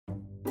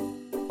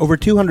Over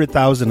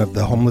 200,000 of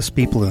the homeless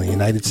people in the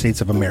United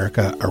States of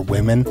America are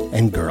women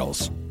and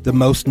girls. The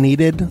most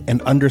needed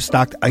and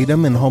understocked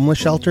item in homeless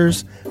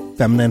shelters?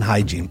 Feminine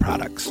hygiene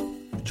products.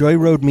 Joy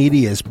Road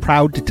Media is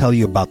proud to tell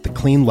you about the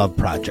Clean Love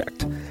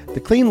Project. The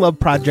Clean Love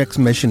Project's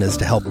mission is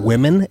to help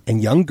women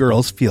and young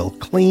girls feel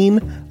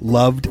clean,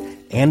 loved,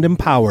 and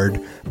empowered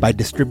by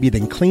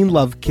distributing Clean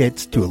Love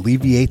kits to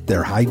alleviate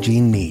their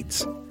hygiene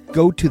needs.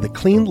 Go to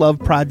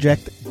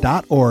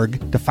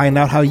thecleanloveproject.org to find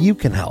out how you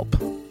can help.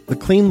 The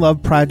Clean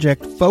Love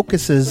Project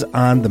focuses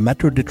on the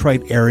Metro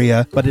Detroit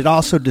area, but it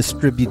also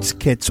distributes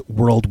kits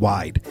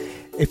worldwide.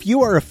 If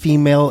you are a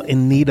female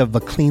in need of a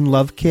Clean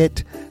Love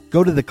kit,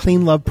 go to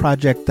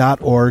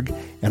thecleanloveproject.org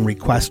and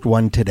request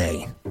one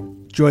today.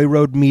 Joy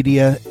Road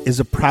Media is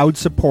a proud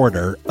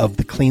supporter of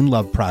the Clean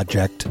Love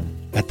Project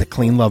at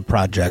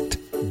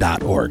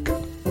thecleanloveproject.org.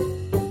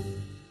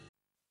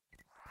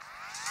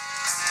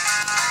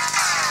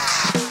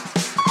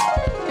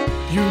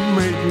 You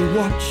made me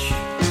watch.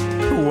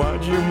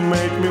 Why'd you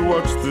make me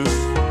watch this?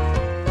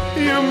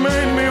 You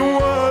made me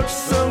watch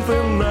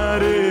something I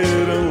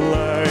didn't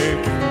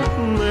like.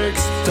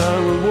 Next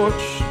time we'll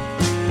watch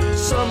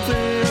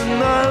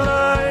something I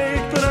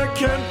like, but I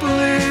can't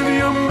believe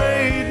you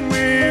made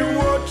me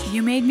watch.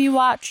 You made me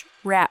watch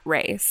Rat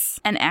Race.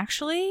 And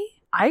actually,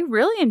 I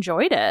really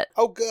enjoyed it.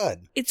 Oh,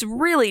 good. It's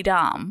really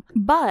dumb,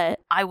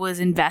 but I was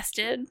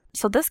invested.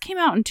 So this came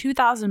out in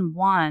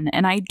 2001,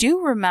 and I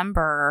do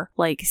remember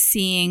like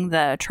seeing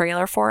the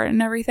trailer for it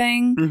and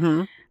everything.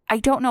 Mm-hmm. I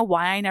don't know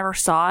why I never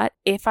saw it.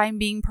 If I'm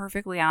being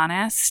perfectly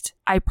honest,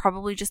 I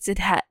probably just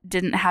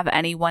didn't have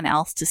anyone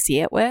else to see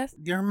it with.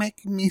 You're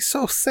making me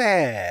so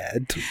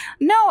sad.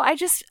 No, I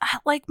just,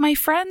 like, my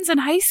friends in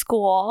high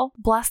school,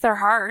 bless their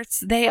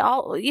hearts, they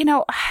all,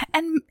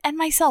 and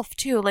myself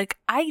too, like,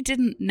 I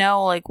didn't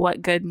know, like,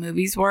 what good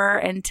movies were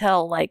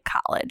until, like,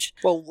 college.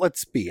 Well,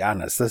 let's be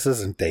honest. This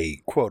isn't a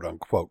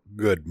quote-unquote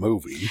good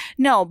movie.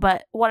 No,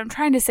 but what I'm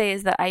trying to say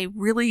is that I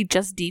really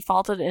just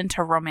defaulted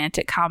into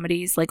romantic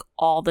comedies, like,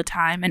 all the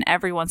time, and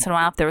every once in a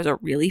while, if there was a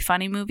really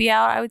funny movie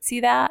out, I would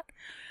see that.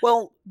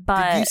 Well,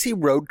 but did you see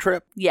Road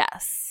Trip?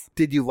 Yes.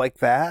 Did you like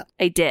that?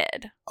 I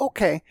did.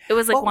 Okay. It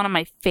was like one of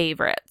my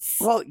favorites.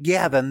 Well,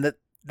 yeah, then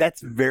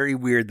that's very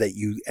weird that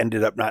you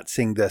ended up not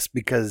seeing this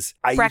because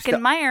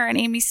Breckin Meyer and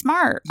Amy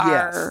Smart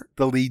are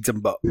the leads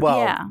in both. Well,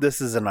 yeah.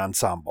 This is an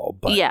ensemble,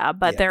 but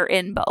they're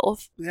in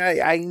both.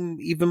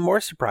 I'm even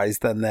more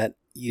surprised than that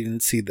you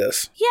didn't see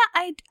this.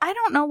 Yeah, I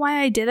don't know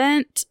why I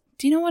didn't.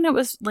 Do you know when it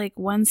was, like,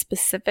 when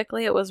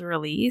specifically it was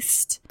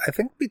released? I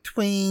think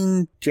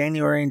between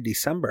January and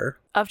December.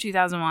 Of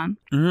 2001?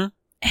 Mm-hmm.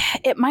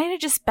 It might have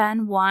just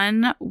been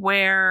one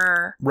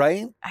where...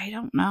 Right? I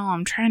don't know.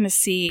 I'm trying to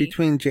see.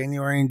 Between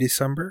January and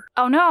December?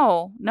 Oh,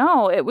 no.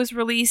 No, it was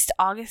released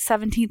August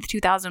 17th,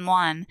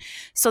 2001.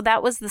 So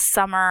that was the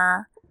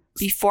summer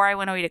before I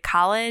went away to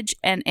college.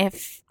 And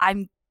if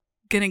I'm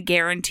going to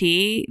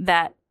guarantee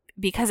that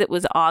because it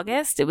was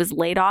August, it was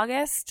late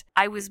August,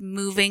 I was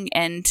moving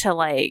into,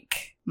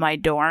 like, my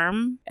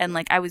dorm, and,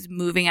 like, I was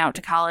moving out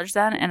to college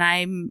then, and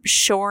I'm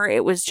sure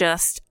it was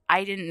just,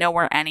 I didn't know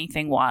where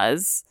anything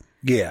was.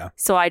 Yeah.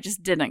 So I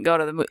just didn't go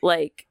to the,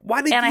 like...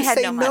 Why did you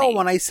say no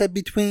when I said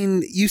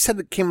between... You said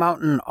it came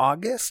out in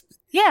August?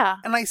 Yeah.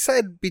 And I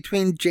said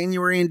between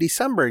January and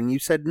December, and you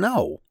said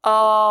no.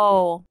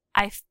 Oh,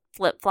 I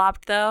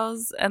flip-flopped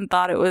those and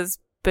thought it was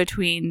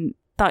between...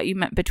 Thought you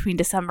meant between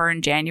December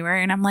and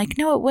January, and I'm like,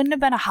 no, it wouldn't have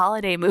been a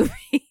holiday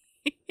movie.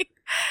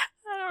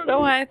 I don't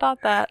know why I thought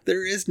that.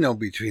 There is no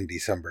between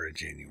December and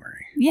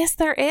January. Yes,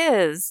 there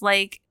is.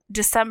 Like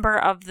December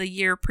of the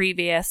year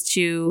previous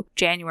to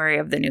January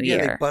of the new year.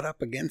 Yeah, they butt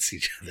up against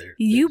each other.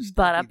 You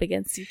butt up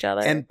against each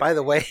other. And by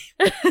the way,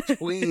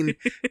 between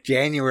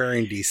January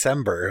and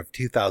December of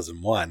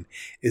 2001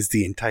 is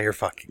the entire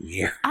fucking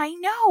year. I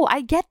know.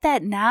 I get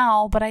that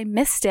now, but I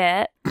missed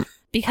it.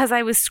 Because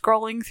I was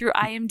scrolling through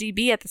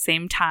IMDb at the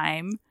same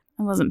time.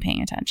 I wasn't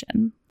paying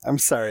attention. I'm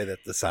sorry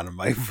that the sound of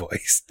my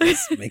voice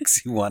just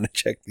makes you want to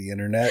check the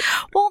internet.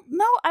 Well,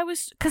 no, I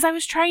was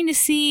trying to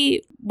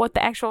see what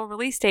the actual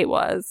release date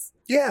was.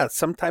 Yeah,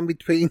 sometime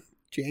between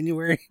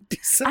January and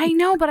December. I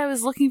know, but I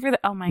was looking for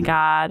oh my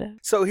God.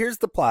 So here's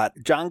the plot.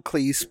 John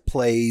Cleese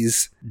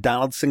plays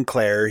Donald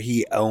Sinclair.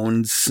 He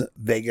owns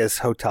Vegas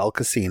Hotel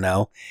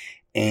Casino.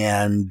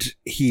 And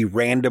he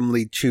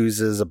randomly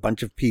chooses a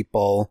bunch of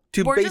people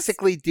to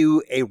basically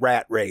do a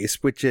rat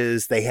race, which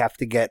is they have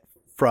to get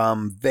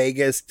from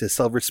Vegas to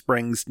Silver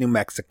Springs, New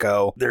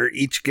Mexico. They're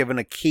each given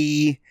a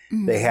key.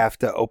 Mm-hmm. They have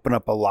to open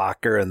up a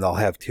locker and they'll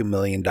have $2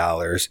 million.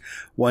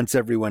 Once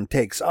everyone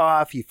takes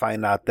off, you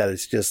find out that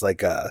it's just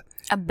like a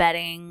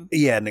betting.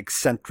 Yeah, an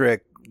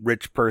eccentric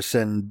rich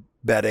person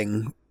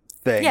betting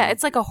thing. Yeah,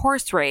 it's like a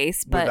horse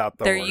race, but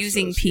they're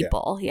using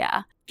people.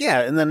 Yeah.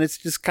 Yeah, and then it's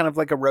just kind of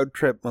like a road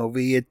trip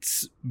movie.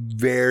 It's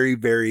very,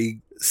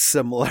 very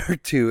similar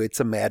to It's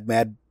a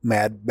Mad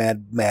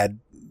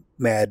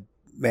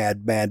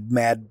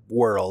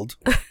World.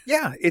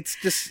 Yeah, it's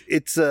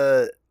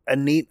a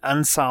neat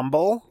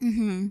ensemble.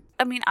 Mm-hmm.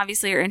 I mean,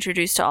 obviously you're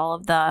introduced to all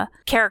of the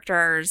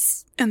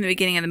characters in the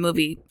beginning of the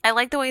movie. I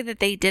like the way that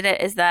they did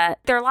it is that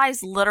their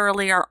lives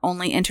literally are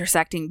only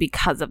intersecting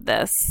because of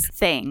this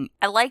thing.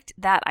 I liked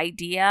that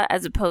idea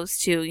as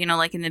opposed to, you know,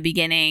 like in the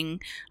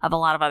beginning of a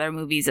lot of other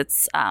movies,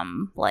 it's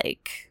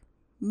like,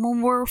 well,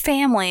 we're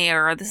family,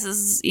 or this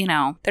is, you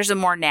know, there's a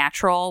more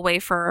natural way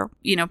for,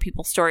 you know,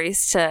 people's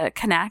stories to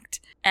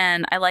connect.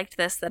 And I liked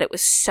this, that it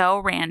was so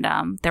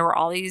random. There were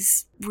all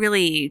these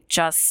really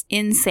just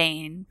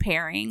insane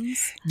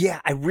pairings. Yeah,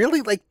 I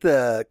really like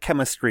the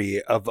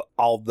chemistry of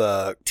all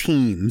the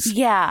teams.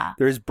 Yeah.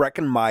 There's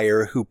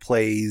Breckenmeyer, who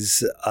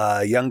plays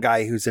a young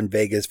guy who's in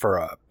Vegas for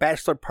a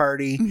bachelor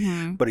party,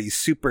 but he's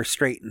super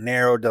straight and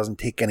narrow, doesn't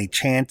take any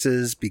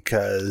chances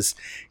because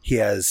he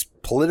has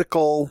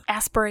political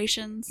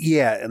aspirations.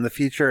 Yeah, in the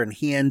future. And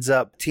he ends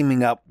up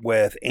teaming up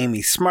with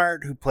Amy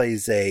Smart, who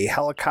plays a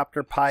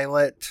helicopter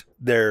pilot.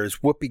 There's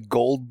Whoopi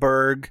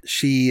Goldberg.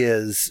 She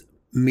is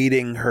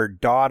meeting her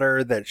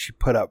daughter that she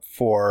put up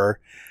for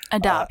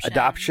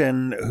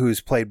adoption,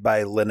 who's played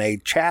by Lene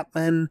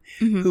Chapman,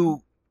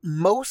 who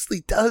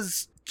mostly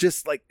does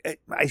just like,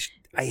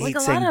 I hate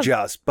saying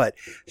just, but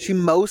she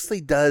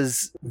mostly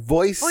does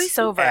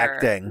voiceover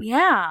acting.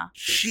 Yeah.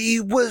 She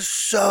was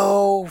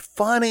so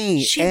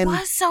funny. She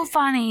was so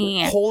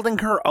funny. Holding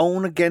her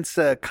own against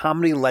a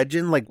comedy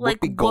legend like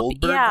Whoopi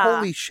Goldberg. Yeah.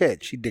 Holy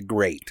shit, she did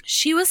great.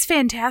 She was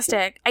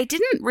fantastic. I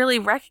didn't really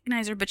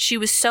recognize her, but she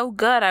was so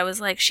good. I was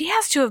like, she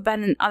has to have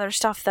been in other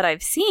stuff that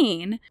I've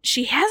seen.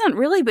 She hasn't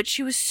really, but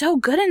she was so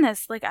good in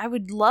this. Like, I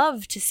would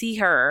love to see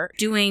her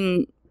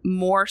doing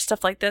more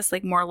stuff like this,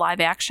 like more live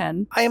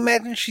action. I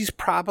imagine she's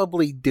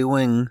probably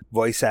doing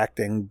voice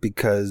acting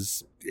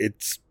because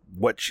it's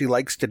what she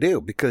likes to do,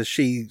 because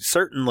she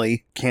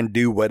certainly can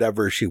do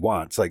whatever she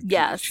wants. Like,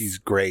 yes, she's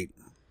great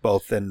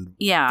both in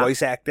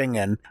voice acting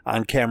and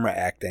on camera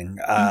acting.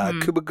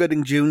 Cuba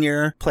Gooding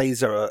Jr.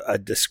 plays a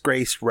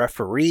disgraced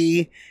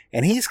referee,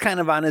 and he's kind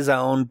of on his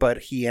own,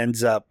 but he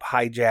ends up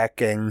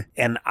hijacking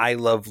an I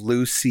Love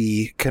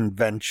Lucy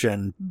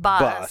convention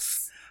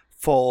bus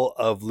full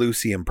of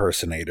Lucy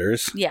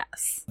impersonators.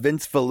 Yes.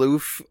 Vince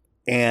Valouf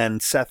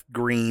and Seth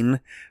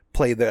Green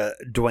play the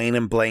Dwayne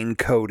and Blaine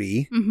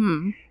Cody.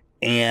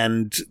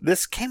 And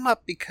this came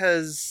up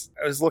because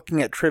I was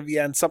looking at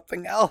trivia on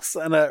something else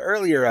on an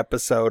earlier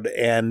episode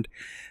and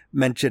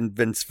mentioned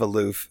Vince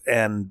Valouf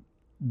and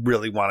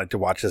really wanted to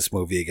watch this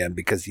movie again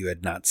because you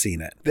had not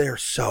seen it. They're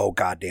so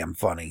goddamn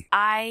funny.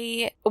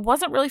 I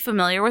wasn't really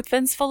familiar with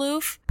Vince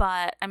Valouf,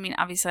 but I mean,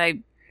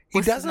 obviously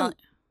he doesn't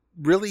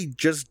really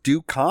just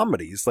do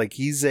comedies. Like,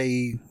 he's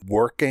a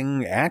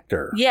working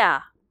actor.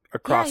 Yeah.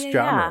 Across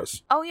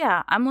genres. Oh,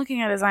 yeah. I'm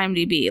looking at his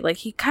IMDb. Like,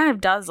 he kind of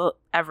does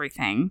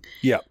everything.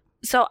 Yep.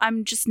 So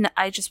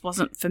I just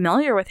wasn't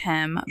familiar with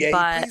him. Yeah,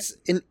 but he's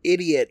an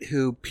idiot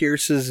who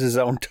pierces his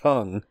own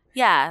tongue.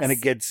 Yes. And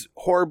it gets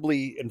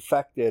horribly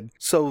infected.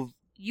 So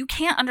you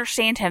can't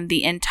understand him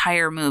the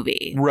entire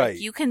movie. Right.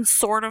 Like, you can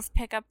sort of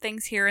pick up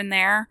things here and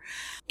there.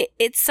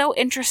 It's so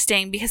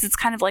interesting because it's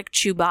kind of like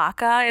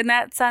Chewbacca in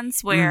that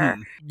sense where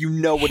you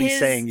know what he's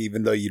saying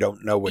even though you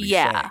don't know what he's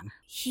saying.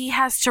 He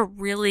has to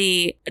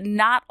really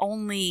not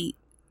only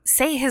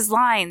say his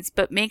lines,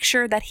 but make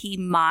sure that he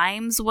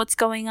mimes what's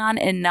going on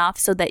enough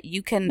so that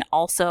you can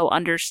also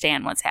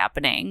understand what's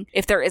happening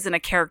if there isn't a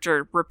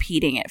character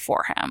repeating it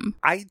for him.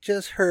 I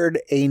just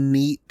heard a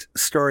neat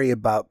story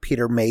about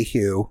Peter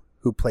Mayhew,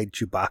 who played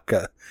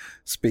Chewbacca.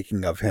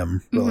 Speaking of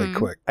him, really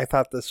quick. I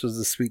thought this was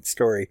a sweet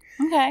story.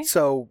 Okay.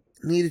 So,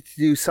 needed to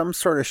do some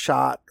sort of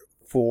shot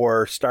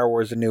for Star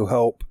Wars A New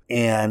Hope,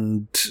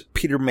 and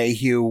Peter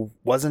Mayhew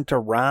wasn't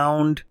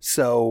around,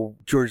 so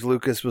George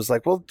Lucas was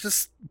like, well,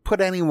 just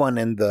put anyone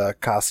in the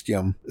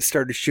costume.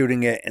 Started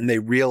shooting it, and they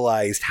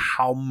realized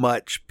how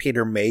much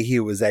Peter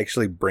Mayhew was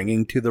actually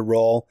bringing to the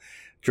role.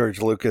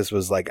 George Lucas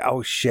was like,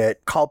 oh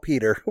shit, call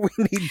Peter. We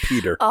need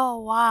Peter.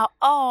 Oh, wow.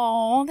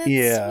 Oh,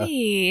 that's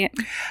sweet.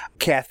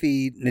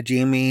 Kathy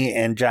Najimy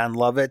and John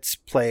Lovitz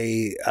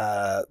play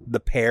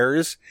the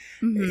pairs,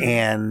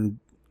 and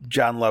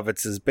John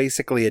Lovitz is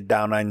basically a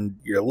down on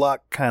your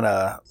luck kind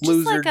of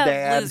loser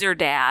dad. Loser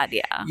dad,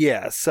 yeah.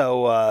 Yeah,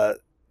 so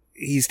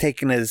he's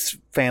taking his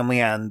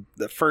family on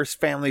the first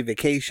family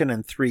vacation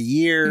in 3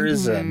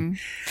 years, and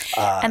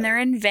they're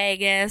in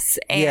Vegas,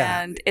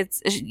 and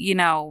it's, you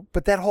know,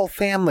 but that whole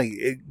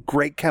family,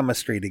 great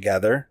chemistry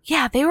together.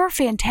 Yeah, they were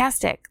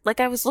fantastic.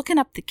 Like, I was looking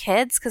up the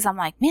kids because I'm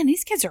like, man,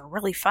 these kids are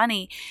really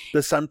funny.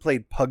 The son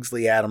played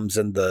Pugsley Addams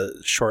in the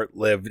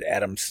short-lived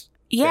Addams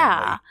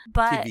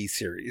but TV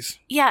series.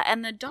 Yeah,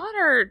 and the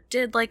daughter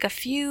did like a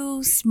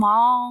few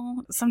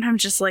small,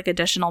 sometimes just like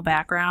additional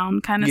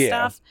background kind of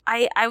stuff.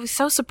 I was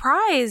so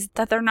surprised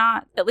that they're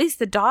not, at least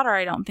the daughter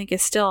I don't think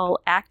is still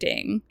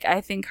acting.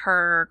 I think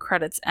her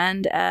credits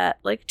end at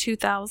like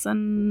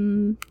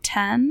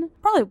 2010.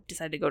 Probably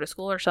decided to go to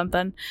school or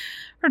something,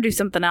 or do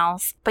something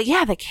else. But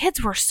yeah, the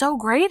kids were so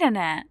great in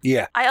it.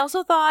 Yeah. I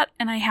also thought,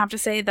 and I have to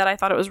say that I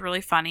thought it was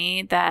really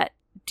funny that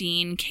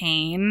Dean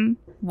Cain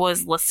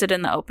was listed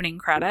in the opening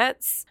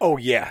credits. Oh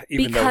yeah,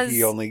 even though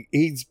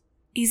he's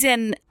He's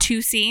in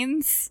 2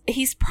 scenes.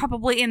 He's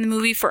probably in the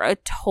movie for a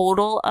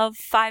total of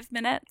 5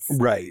 minutes.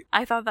 Right.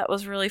 I thought that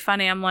was really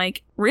funny. I'm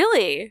like,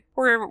 really?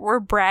 We're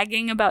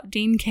bragging about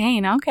Dean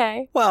Cain.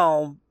 Okay.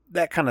 Well,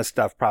 that kind of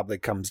stuff probably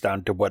comes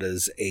down to what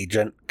his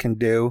agent can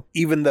do.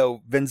 Even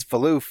though Vince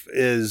Valouf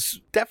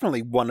is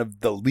definitely one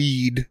of the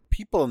lead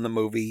people in the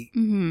movie,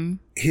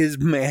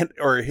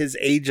 his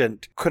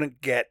agent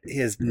couldn't get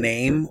his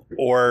name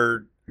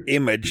or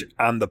image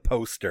on the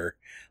poster.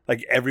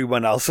 Like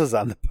everyone else was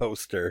on the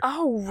poster.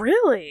 Oh,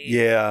 really?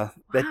 Yeah.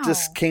 That Wow.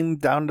 just came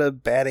down to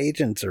bad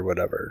agents or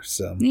whatever.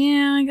 So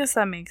Yeah, I guess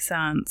that makes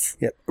sense.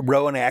 yeah.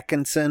 Rowan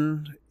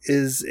Atkinson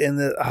is in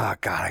the... Oh,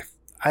 God.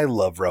 I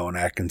love Rowan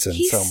Atkinson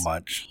so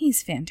much.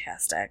 He's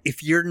fantastic.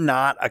 If you're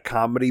not a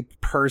comedy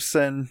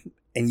person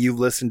and you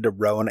listen to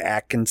Rowan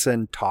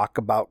Atkinson talk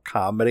about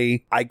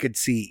comedy, I could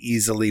see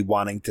easily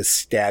wanting to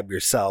stab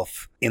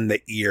yourself in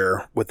the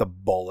ear with a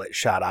bullet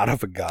shot out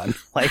of a gun.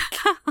 Like,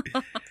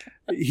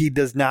 he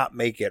does not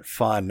make it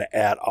fun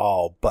at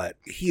all, but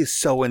he is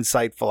so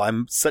insightful.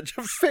 I'm such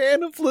a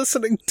fan of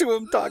listening to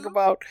him talk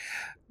about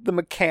the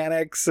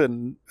mechanics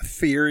and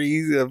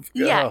theories of...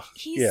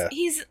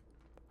 He's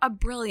a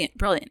brilliant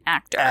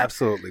actor.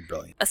 Absolutely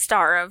brilliant. A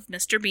star of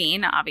Mr.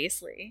 Bean,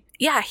 obviously.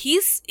 Yeah,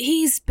 he's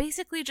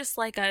basically just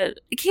like I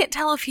can't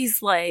tell if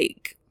he's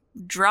like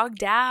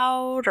drugged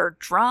out or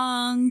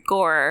drunk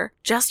or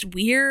just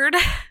weird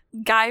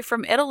guy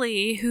from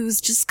Italy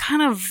who's just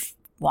kind of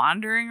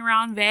wandering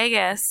around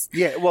Vegas.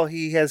 Yeah, well,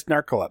 he has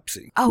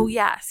narcolepsy. Oh,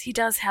 yes, he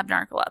does have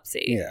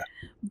narcolepsy. Yeah.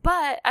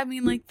 But, I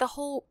mean, like,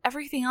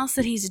 everything else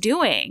that he's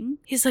doing,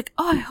 he's like,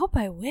 oh, I hope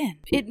I win.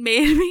 It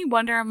made me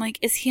wonder, I'm like,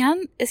 is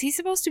he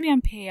supposed to be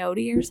on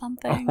peyote or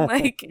something?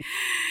 Like,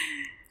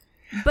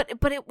 but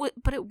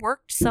it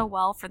worked so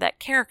well for that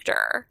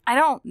character. I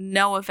don't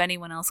know if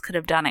anyone else could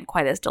have done it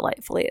quite as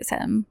delightfully as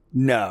him.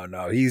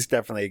 No, he's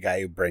definitely a guy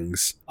who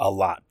brings a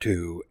lot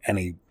to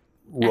any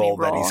role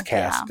that he's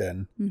cast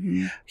in.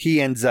 Mm-hmm.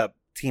 He ends up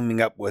teaming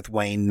up with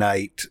Wayne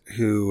Knight,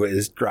 who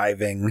is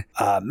driving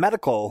a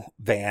medical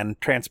van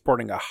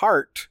transporting a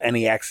heart, and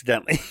he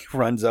accidentally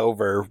runs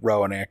over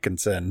Rowan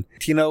Atkinson.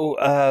 Do you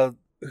know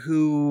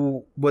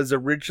who was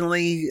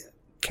originally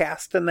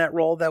cast in that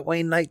role that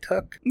Wayne Knight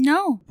took?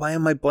 No. Why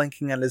am I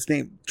blanking on his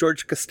name?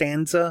 George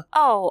Costanza?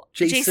 Oh,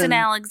 Jason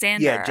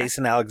Alexander. Yeah,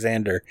 Jason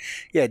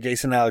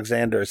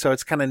Alexander. So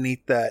it's kind of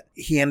neat that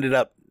he ended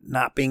up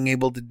not being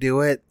able to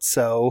do it,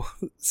 so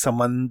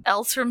someone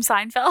else from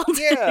Seinfeld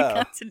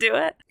got to do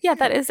it. Yeah,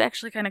 that is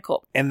actually kind of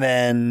cool. And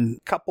then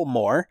a couple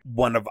more.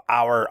 One of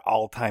our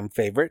all-time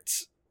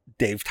favorites,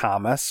 Dave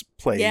Thomas,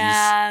 plays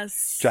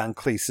John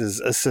Cleese's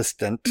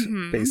assistant,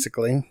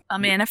 basically. A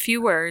man of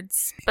few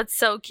words, but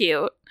so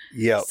cute.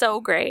 Yep.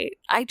 So great.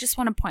 I just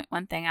want to point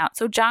one thing out.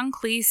 So John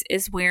Cleese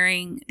is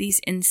wearing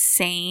these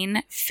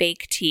insane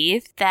fake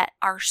teeth that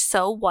are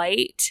so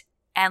white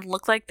and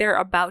look like they're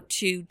about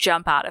to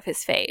jump out of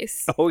his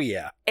face. Oh,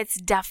 yeah. It's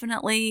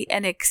definitely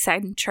an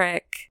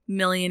eccentric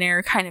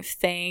millionaire kind of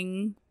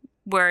thing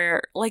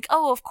where, like,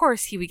 oh, of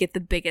course he would get the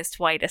biggest,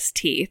 whitest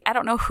teeth. I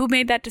don't know who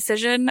made that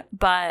decision,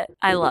 but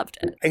I loved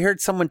it. I heard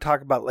someone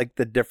talk about, like,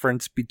 the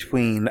difference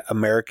between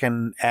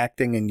American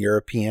acting and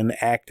European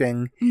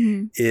acting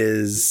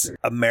is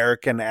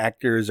American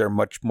actors are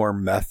much more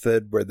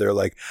method, where they're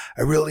like,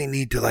 I really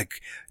need to,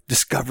 like,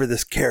 discover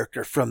this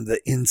character from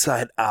the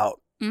inside out.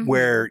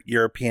 Where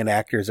European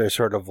actors are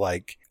sort of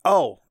like,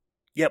 oh,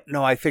 yep,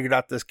 no, I figured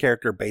out this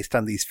character based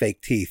on these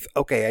fake teeth.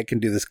 Okay, I can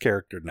do this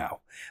character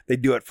now. They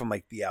do it from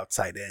like the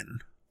outside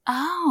in.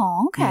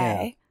 Oh,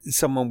 okay. Yeah.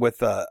 Someone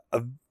with a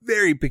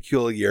very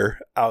peculiar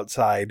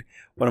outside,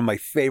 one of my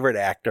favorite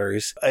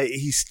actors.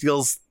 He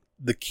steals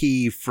the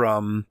key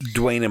from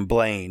Dwayne and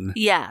Blaine.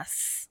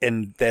 Yes.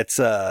 And that's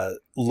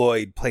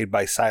Lloyd, played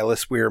by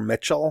Silas Weir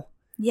Mitchell.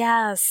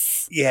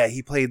 Yes. Yeah,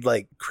 he played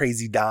like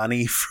Crazy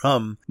Donnie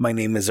from My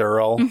Name is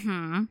Earl.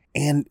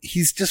 And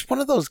he's just one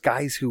of those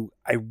guys who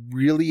I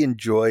really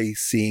enjoy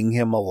seeing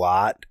him a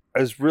lot.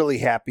 I was really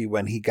happy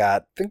when he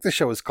got, I think the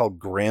show is called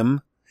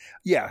Grimm.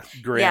 Yeah,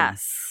 Grimm.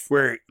 Yes.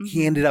 Where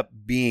he ended up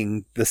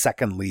being the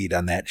second lead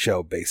on that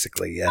show,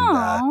 basically. And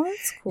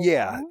that's cool.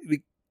 Yeah,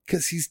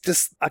 because he's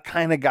just a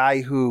kind of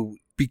guy who,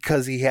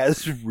 because he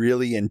has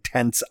really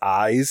intense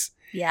eyes,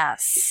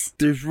 yes,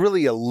 there's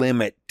really a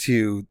limit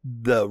to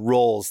the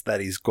roles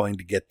that he's going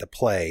to get to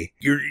play.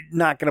 You're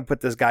not going to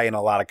put this guy in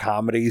a lot of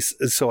comedies,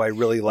 so I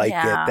really like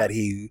it that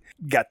he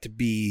got to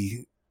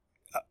be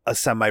a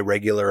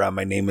semi-regular on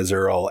My Name is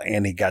Earl,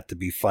 and he got to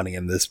be funny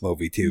in this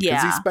movie too,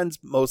 because he spends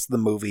most of the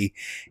movie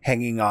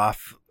hanging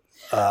off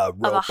a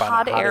rope of a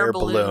hot air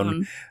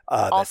balloon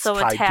that's also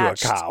tied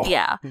attached to a cow.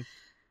 Yeah.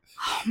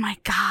 Oh my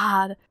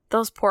God,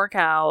 those poor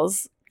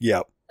cows.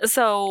 Yep.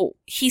 So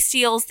he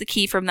steals the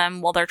key from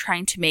them while they're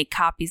trying to make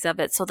copies of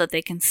it so that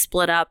they can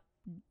split up,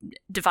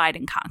 divide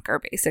and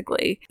conquer,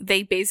 basically.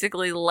 They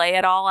basically lay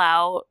it all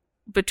out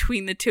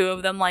between the two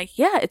of them, like,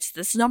 yeah, it's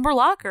this number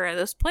locker at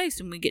this place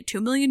and we get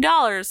 $2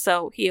 million.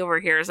 So he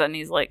overhears it and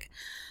he's like,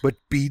 but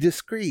be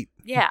discreet.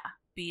 Yeah,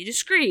 be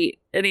discreet.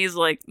 And he's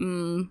like,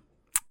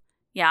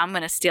 yeah, I'm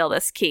going to steal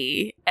this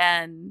key.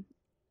 And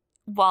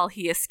while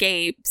he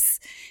escapes,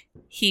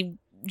 he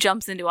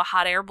jumps into a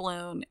hot air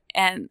balloon.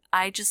 And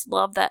I just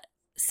love that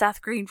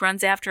Seth Green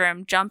runs after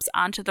him, jumps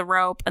onto the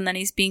rope, and then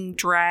he's being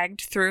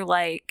dragged through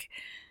like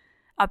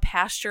a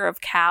pasture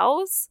of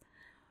cows,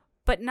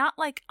 but not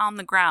like on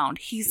the ground.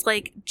 He's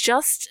like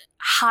just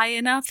high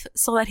enough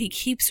so that he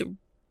keeps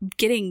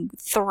getting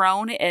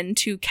thrown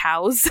into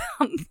cows.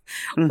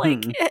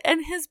 Like,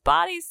 and his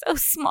body's so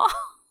small.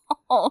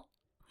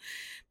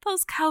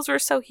 Those cows were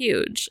so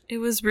huge. It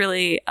was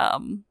really,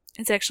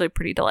 it's actually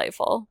pretty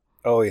delightful.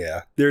 Oh,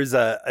 yeah. There's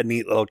a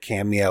neat little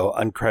cameo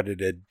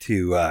uncredited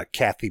to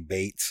Kathy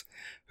Bates,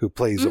 who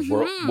plays a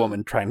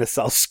woman trying to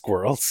sell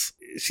squirrels.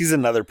 She's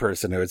another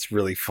person who it's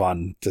really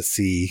fun to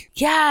see.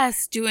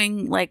 Yes,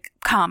 doing like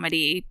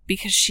comedy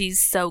because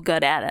she's so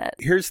good at it.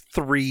 Here's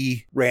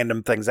 3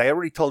 random things. I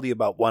already told you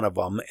about one of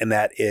them, and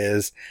that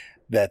is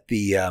that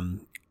the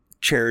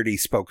charity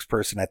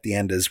spokesperson at the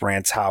end is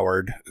Rance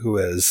Howard, who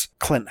is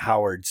Clint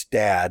Howard's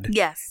dad.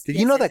 Yes. Did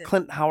you know that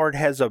Clint Howard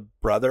has a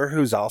brother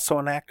who's also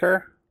an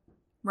actor?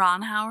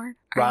 Ron Howard?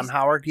 Ron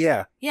Howard,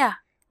 yeah. Yeah.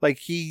 Like,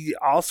 he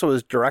also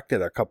has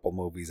directed a couple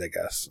movies, I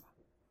guess.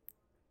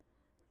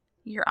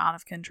 You're out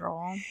of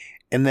control.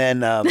 And then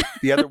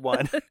the other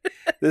one,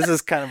 this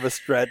is kind of a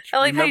stretch. I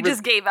like how you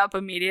just gave up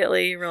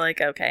immediately. We're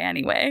like, okay,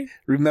 anyway.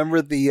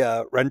 Remember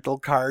the rental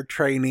car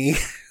trainee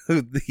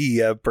who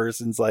the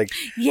person's like,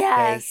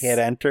 yes, hey, hit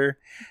enter?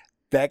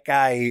 That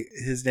guy,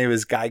 his name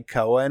is Guy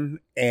Cohen,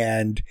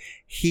 and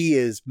he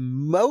is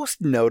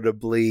most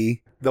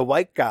notably the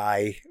white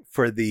guy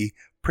for the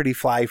Pretty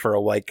Fly for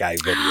a White Guy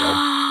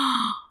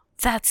video.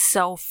 That's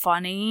so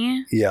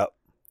funny. Yep.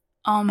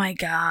 Oh my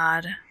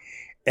God.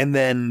 And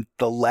then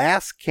the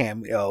last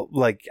cameo,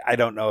 like, I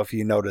don't know if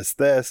you noticed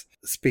this,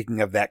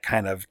 speaking of that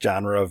kind of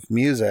genre of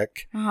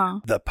music,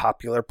 the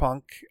Popular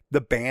Punk,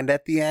 the band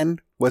at the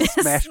end was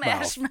Smash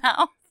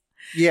Mouth.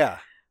 Yeah.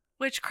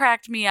 Which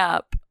cracked me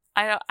up.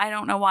 I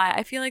don't know why.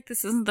 I feel like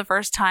this isn't the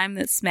first time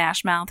that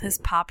Smash Mouth has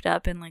popped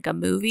up in like a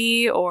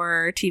movie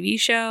or TV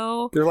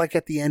show. They're like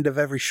at the end of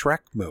every Shrek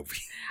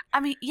movie. I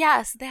mean,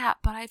 yes, that,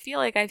 but I feel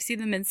like I've seen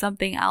them in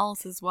something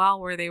else as well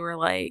where they were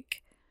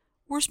like,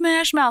 we're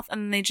Smash Mouth,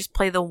 and then they just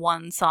play the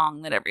one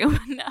song that everyone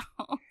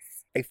knows.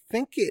 I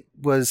think it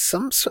was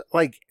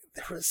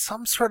there was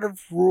some sort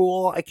of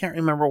rule. I can't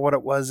remember what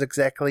it was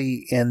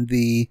exactly in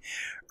the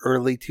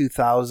early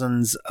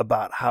 2000s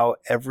about how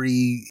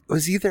it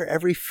was either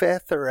every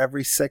 5th or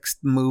every 6th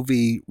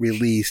movie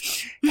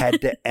released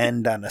had to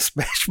end on a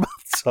Smash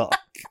Mouth song.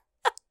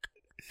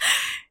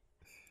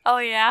 Oh,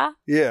 yeah?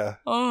 Yeah.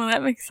 Oh,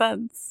 that makes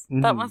sense.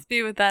 Mm-hmm. That must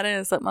be what that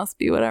is. That must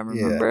be what I'm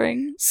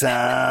remembering.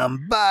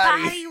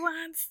 Somebody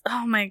wants.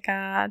 Oh, my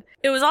God.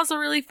 It was also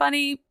really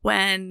funny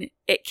when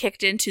it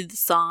kicked into the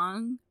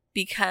song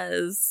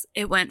because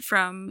it went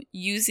from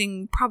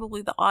using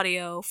probably the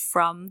audio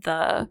from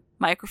the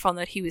microphone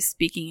that he was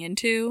speaking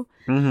into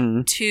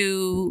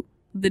to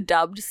the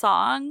dubbed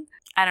song.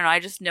 I don't know. I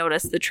just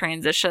noticed the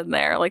transition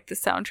there. Like the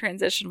sound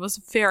transition was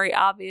very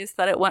obvious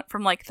that it went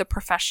from like the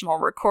professional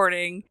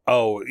recording.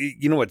 Oh,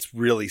 you know what's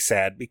really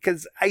sad?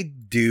 Because I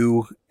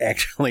do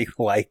actually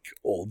like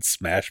old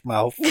Smash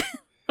Mouth.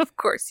 Of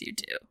course you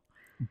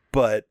do.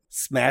 But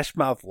Smash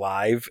Mouth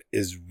Live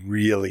is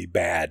really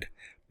bad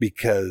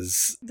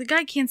because the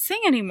guy can't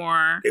sing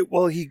anymore.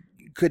 He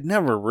could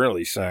never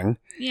really sing.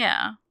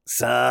 Yeah.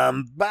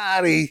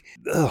 Somebody.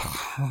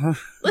 Are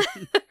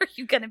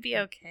you gonna be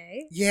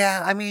okay?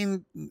 Yeah, I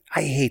mean,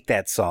 I hate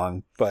that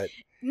song, but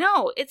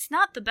no, it's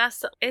not the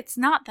best. It's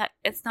not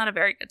a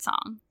very good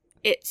song.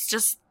 It's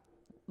just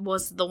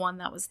was the one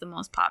that was the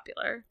most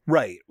popular.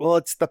 Right. Well,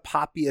 it's the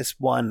poppiest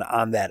one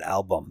on that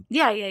album.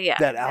 Yeah.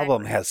 That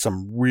album has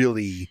some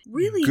really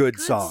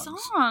good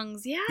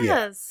songs. Yes.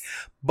 Yeah.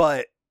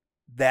 But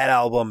that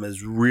album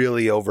is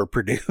really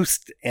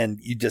overproduced, and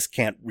you just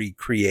can't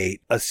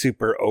recreate a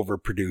super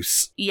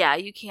overproduced. Yeah,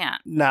 you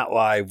can't. Not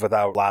live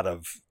without a lot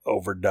of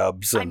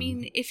overdubs. I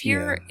mean, if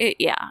you're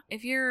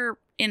if you're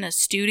in a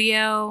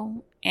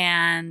studio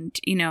and,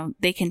 you know,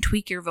 they can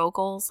tweak your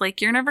vocals,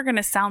 like you're never going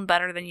to sound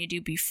better than you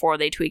do before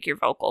they tweak your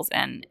vocals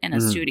in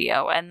a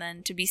studio. And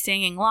then to be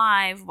singing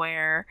live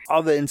where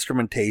all the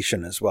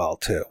instrumentation as well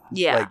too.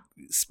 Yeah. Like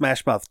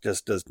Smash Mouth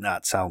just does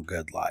not sound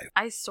good live.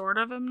 I sort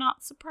of am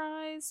not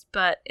surprised,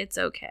 but it's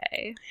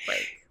okay.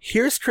 Like,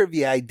 here's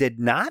trivia I did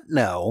not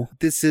know.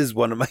 This is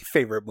one of my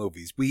favorite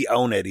movies. We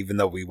own it, even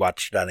though we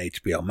watched it on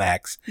HBO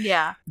Max.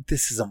 Yeah.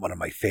 This isn't one of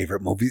my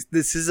favorite movies.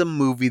 This is a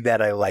movie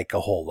that I like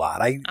a whole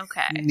lot. I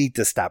need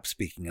to stop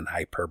speaking in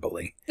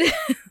hyperbole.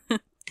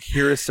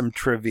 Here is some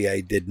trivia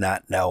I did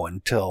not know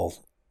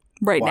until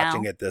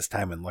watching it this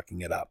time and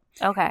looking it up.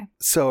 Okay.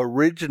 So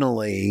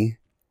originally,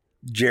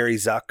 Jerry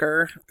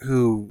Zucker,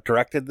 who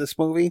directed this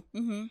movie,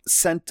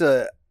 sent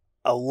a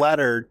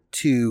letter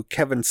to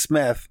Kevin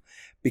Smith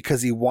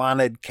because he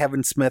wanted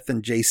Kevin Smith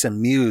and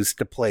Jason Mewes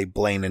to play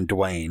Blaine and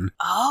Dwayne.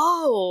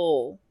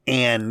 Oh.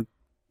 And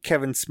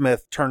Kevin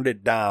Smith turned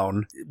it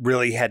down,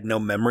 really had no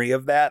memory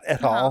of that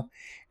at all.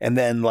 And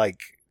then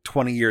like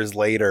 20 years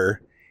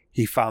later,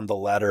 he found the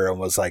letter and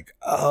was like,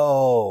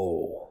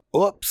 oh,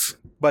 oops.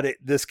 But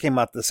this came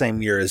out the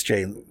same year as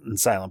Jay and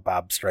Silent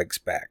Bob Strikes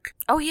Back.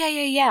 Oh,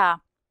 yeah.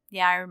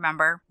 Yeah, I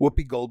remember.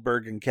 Whoopi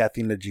Goldberg and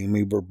Kathy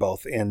Najimy were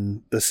both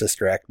in the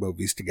Sister Act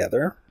movies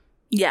together.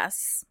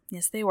 Yes,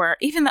 they were.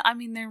 Even though,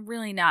 they're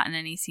really not in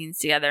any scenes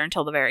together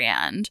until the very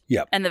end.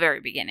 Yep. And the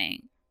very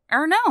beginning.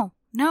 Or no,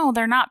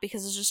 they're not,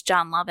 because it's just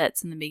John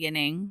Lovitz in the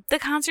beginning. The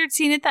concert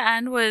scene at the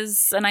end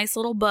was a nice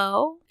little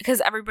bow, because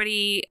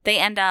they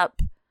end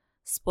up,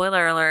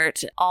 spoiler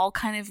alert, all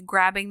kind of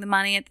grabbing the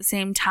money at the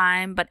same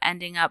time, but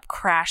ending up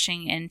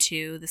crashing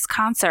into this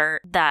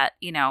concert that,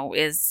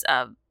 is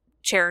a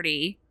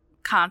charity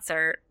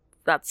concert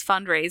that's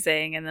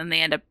fundraising, and then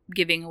they end up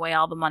giving away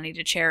all the money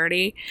to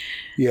charity.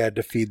 Yeah,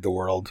 to feed the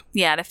world.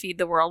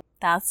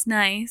 That's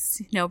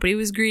nice. Nobody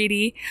was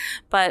greedy.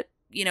 But,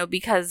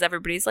 because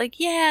everybody's like,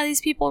 yeah,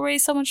 these people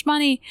raise so much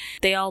money,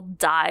 they all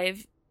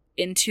dive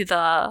into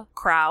the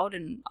crowd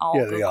and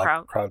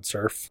all crowd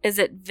surf. Is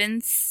it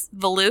Vince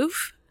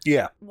Valouf?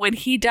 Yeah. When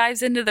he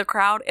dives into the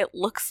crowd, it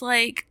looks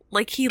like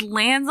he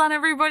lands on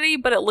everybody,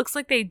 but it looks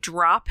like they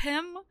drop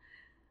him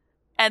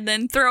and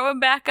then throw him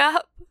back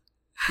up.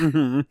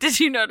 Mm-hmm. Did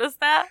you notice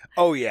that?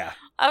 Oh, yeah.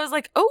 I was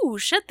like, oh,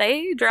 shit,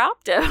 they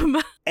dropped him.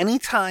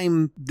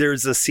 Anytime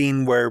there's a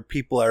scene where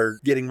people are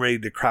getting ready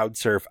to crowd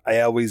surf, I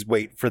always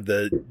wait for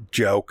the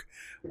joke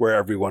where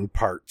everyone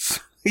parts,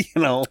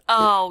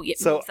 Oh, yeah.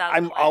 So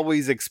I'm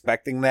always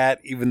expecting that,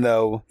 even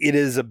though it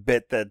is a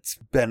bit that's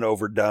been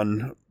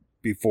overdone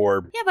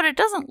before. Yeah, but it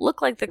doesn't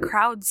look like the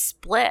crowd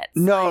splits.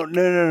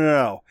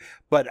 No.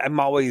 But I'm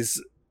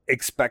always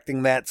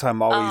expecting that, so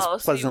I'm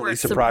always pleasantly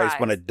surprised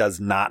when it does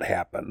not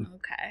happen.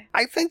 Okay.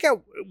 I think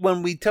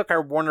when we took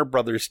our Warner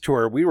Brothers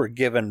tour, we were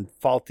given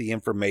faulty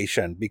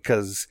information,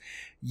 because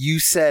you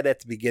said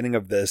at the beginning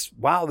of this,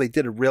 wow, they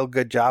did a real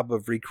good job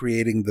of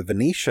recreating the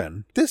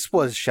Venetian. This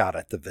was shot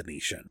at the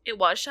Venetian. It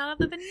was shot at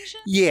the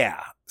Venetian?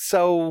 Yeah.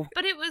 So...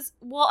 But it was...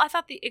 Well, I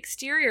thought the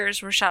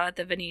exteriors were shot at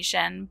the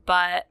Venetian,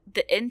 but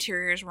the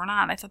interiors were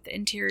not. I thought the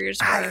interiors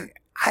were...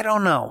 I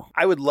don't know.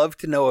 I would love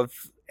to know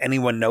if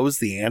anyone knows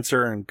the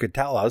answer and could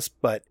tell us,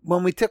 but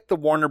when we took the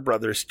Warner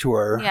Brothers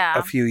tour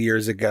a few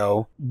years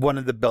ago, one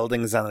of the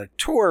buildings on the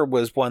tour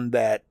was one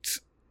that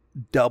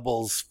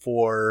doubles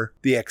for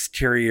the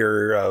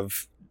exterior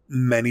of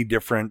many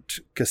different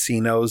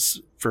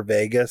casinos for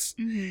Vegas.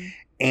 Mm-hmm.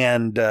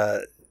 And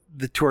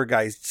the tour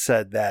guide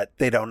said that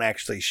they don't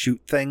actually shoot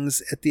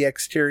things at the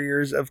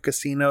exteriors of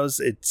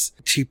casinos. It's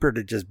cheaper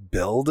to just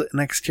build an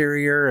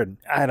exterior, and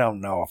I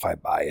don't know if I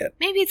buy it.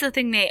 Maybe it's a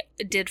thing they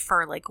did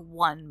for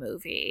one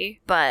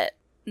movie, but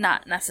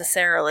not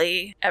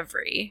necessarily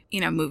every,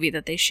 movie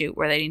that they shoot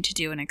where they need to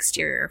do an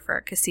exterior for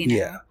a casino.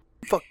 Yeah.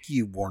 Fuck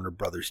you, Warner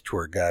Brothers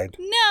tour guide.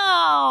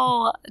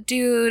 No!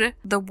 Dude,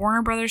 the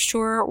Warner Brothers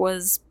tour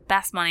was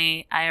best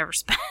money I ever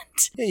spent.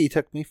 Yeah, you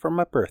took me for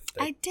my birthday.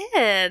 I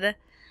did.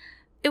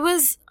 It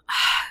was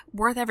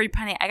worth every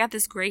penny. I got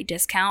this great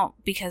discount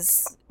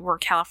because we're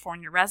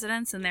California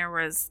residents, and they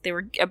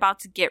were about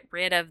to get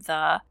rid of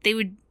they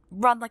would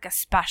run a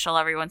special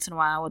every once in a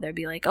while where they'd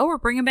be like, oh, we're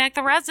bringing back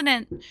the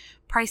resident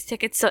price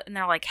tickets, and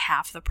they're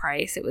half the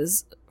price. It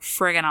was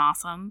friggin'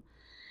 awesome.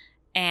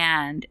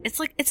 And it's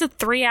a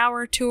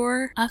 3-hour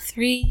tour. A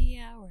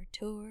 3-hour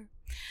tour.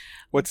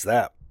 What's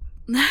that?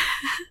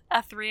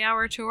 A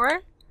 3-hour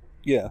tour?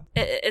 Yeah.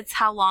 It's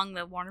how long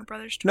the Warner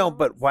Brothers tour No,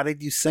 but why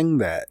did you sing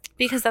that?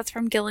 Because that's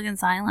from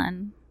Gilligan's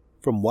Island.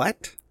 From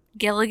what?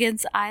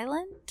 Gilligan's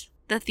Island?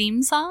 The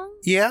theme song?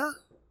 Yeah?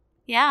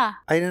 Yeah.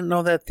 I didn't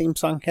know that theme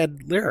song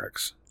had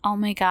lyrics. Oh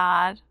my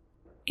god.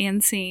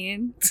 And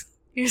scene.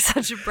 You're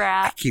such a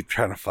brat. I keep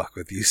trying to fuck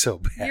with you so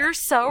bad. You're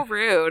so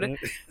rude.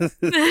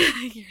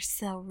 You're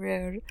so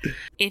rude.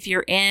 If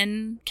you're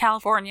in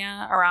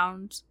California,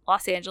 around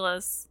Los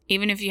Angeles,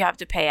 even if you have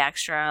to pay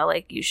extra,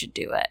 you should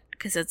do it.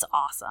 Because it's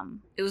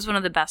awesome. It was one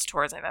of the best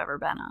tours I've ever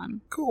been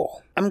on.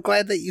 Cool. I'm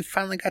glad that you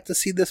finally got to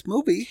see this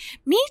movie.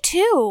 Me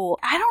too.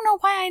 I don't know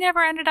why I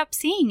never ended up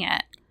seeing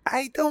it.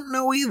 I don't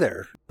know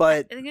either,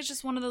 but... I think it's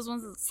just one of those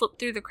ones that slipped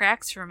through the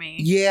cracks for me.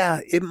 Yeah,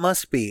 it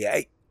must be.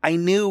 I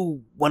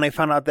knew when I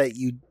found out that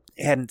you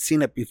hadn't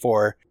seen it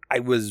before, I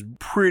was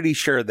pretty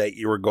sure that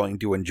you were going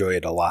to enjoy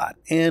it a lot.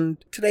 And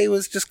today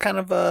was just kind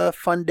of a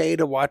fun day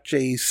to watch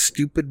a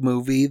stupid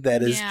movie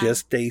that is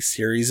just a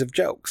series of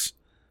jokes.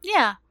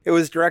 Yeah. It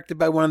was directed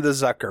by one of the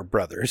Zucker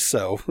brothers,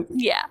 so...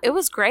 Yeah, it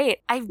was great.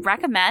 I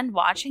recommend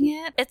watching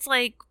it. It's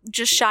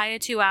just shy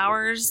of 2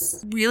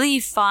 hours. Really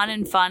fun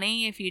and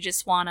funny if you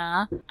just want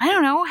to, I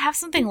don't know, have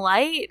something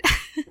light.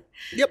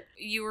 Yep.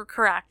 You were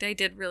correct. I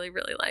did really,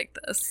 really like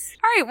this.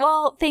 All right,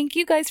 well, thank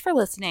you guys for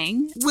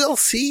listening. We'll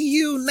see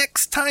you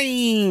next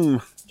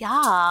time.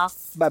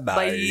 Yes. Bye-bye.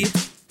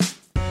 Bye.